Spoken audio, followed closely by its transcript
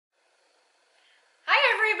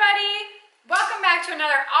everybody! Welcome back to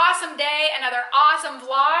another awesome day, another awesome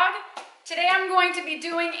vlog. Today I'm going to be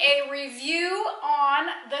doing a review on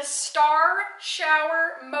the Star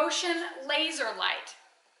Shower Motion Laser Light.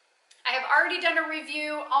 I have already done a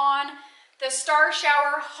review on the Star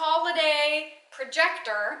Shower Holiday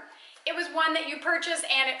Projector. It was one that you purchase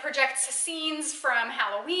and it projects scenes from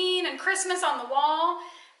Halloween and Christmas on the wall.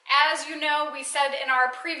 As you know, we said in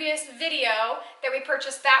our previous video that we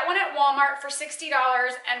purchased that one at Walmart for $60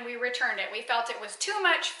 and we returned it. We felt it was too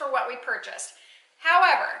much for what we purchased.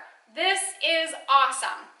 However, this is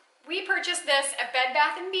awesome. We purchased this at Bed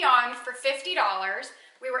Bath & Beyond for $50.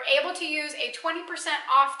 We were able to use a 20%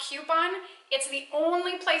 off coupon. It's the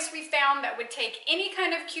only place we found that would take any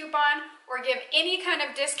kind of coupon or give any kind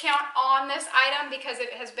of discount on this item because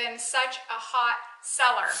it has been such a hot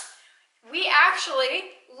seller. We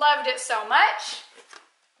actually loved it so much,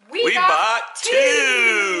 we bought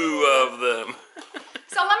two of them.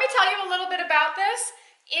 So let me tell you a little bit about this.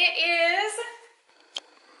 It is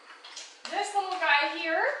this little guy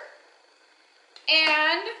here,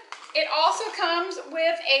 and it also comes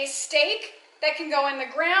with a stake that can go in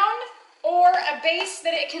the ground or a base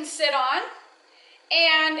that it can sit on,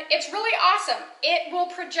 and it's really awesome. It will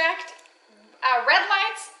project red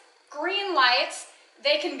lights, green lights.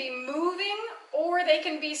 They can be moving or they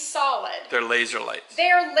can be solid. They're laser lights.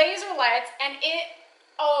 They're laser lights, and it,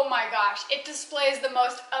 oh my gosh, it displays the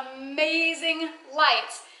most amazing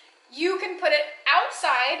lights. You can put it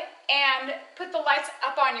outside and put the lights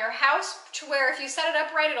up on your house to where if you set it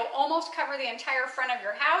up right, it'll almost cover the entire front of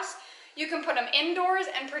your house. You can put them indoors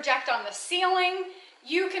and project on the ceiling.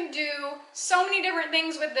 You can do so many different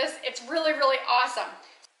things with this. It's really, really awesome.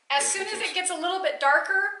 As soon as it gets a little bit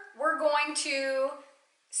darker, we're going to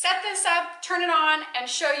set this up, turn it on, and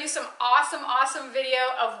show you some awesome video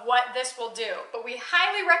of what this will do. But we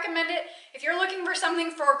highly recommend it if you're looking for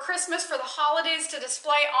something for Christmas, for the holidays to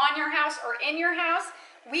display on your house or in your house.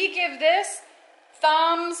 We give this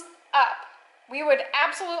thumbs up. We would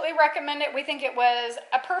absolutely recommend it. We think it was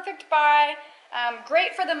a perfect buy,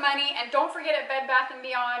 great for the money, and don't forget at Bed Bath &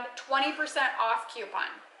 Beyond, 20% off coupon.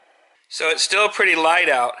 So it's still pretty light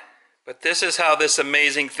out, but this is how this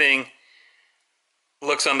amazing thing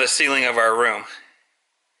looks on the ceiling of our room.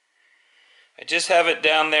 I just have it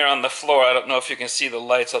down there on the floor. I don't know if you can see the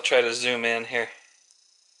lights. I'll try to zoom in here.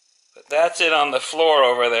 But that's it on the floor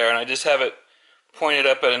over there, and I just have it pointed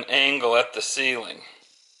up at an angle at the ceiling.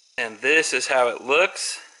 And this is how it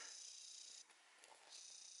looks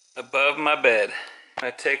above my bed. I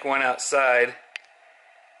take one outside,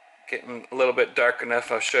 getting a little bit dark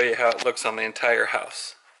enough, I'll show you how it looks on the entire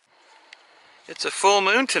house. It's a full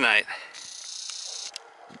moon tonight.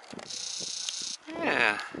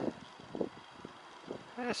 Yeah,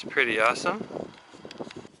 that's pretty awesome.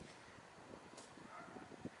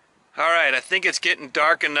 Alright, I think it's getting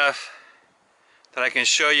dark enough that I can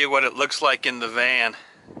show you what it looks like in the van.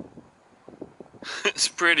 It's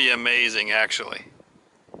pretty amazing, actually.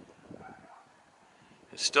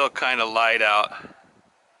 It's still kind of light out,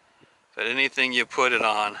 but anything you put it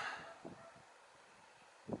on,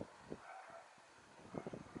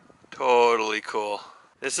 totally cool.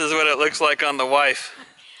 This is what it looks like on the wife.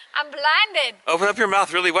 I'm blinded. Open up your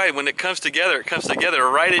mouth really wide. When it comes together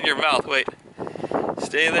right in your mouth. Wait.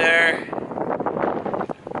 Stay there.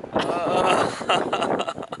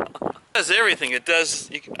 It does everything. It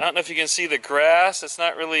does, I don't know if you can see the grass. It's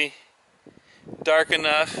not really dark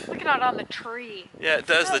enough. Look at it on the tree. Yeah, it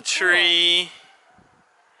does the tree.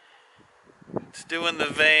 Cool. It's doing the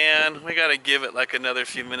van. We gotta give it like another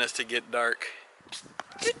few minutes to get dark.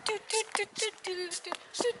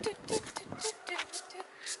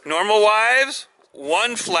 Normal wives,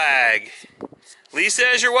 1 flag. Lisa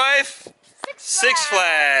as your wife, 6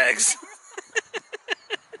 flags.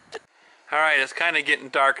 Alright, it's kind of getting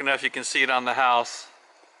dark enough you can see it on the house.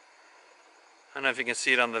 I don't know if you can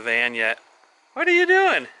see it on the van yet. What are you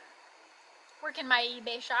doing? Working my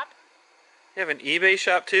eBay shop. You have an eBay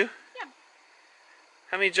shop too? Yeah.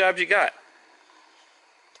 How many jobs you got?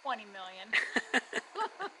 20 million.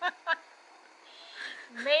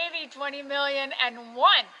 Maybe 20 million and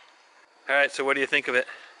one. Alright, so what do you think of it?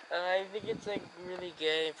 I think it's like really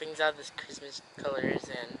good. It brings out this Christmas colors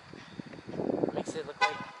and makes it look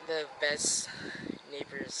like the best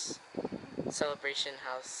neighbor's celebration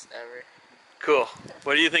house ever. Cool.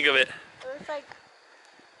 What do you think of it? It looks like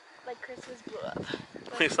Christmas blew up.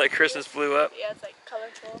 Looks like Christmas blew up? Yeah, it's like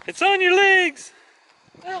colorful. It's on your legs!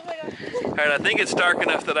 Oh my god. Alright, I think it's dark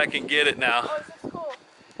enough that I can get it now. Oh, this is cool.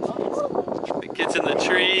 Oh. It gets in the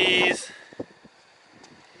trees.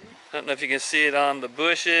 I don't know if you can see it on the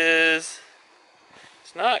bushes.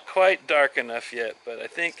 It's not quite dark enough yet, but I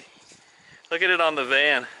think, look at it on the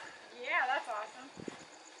van. Yeah, that's awesome.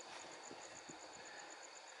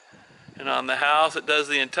 And on the house, it does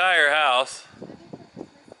the entire house.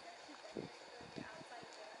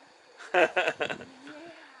 I'm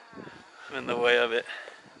in the way of it.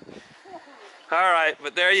 Alright,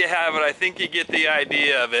 but there you have it. I think you get the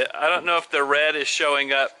idea of it. I don't know if the red is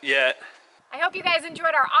showing up yet. I hope you guys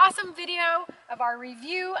enjoyed our awesome video of our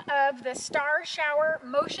review of the Star Shower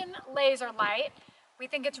Motion Laser Light. We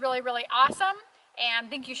think it's really, really awesome and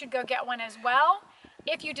think you should go get one as well.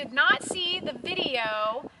 If you did not see the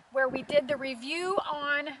video where we did the review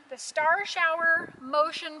on the Star Shower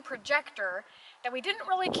Motion Projector that we didn't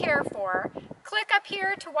really care for, click up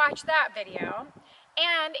here to watch that video.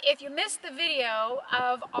 And if you missed the video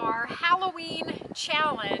of our Halloween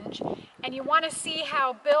challenge and you want to see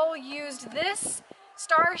how Bill used this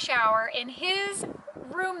star shower in his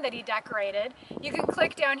room that he decorated, you can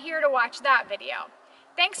click down here to watch that video.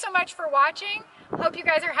 Thanks so much for watching. Hope you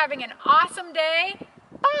guys are having an awesome day.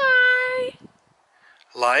 Bye!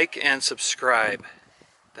 Like and subscribe.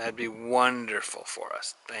 That'd be wonderful for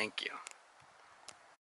us. Thank you.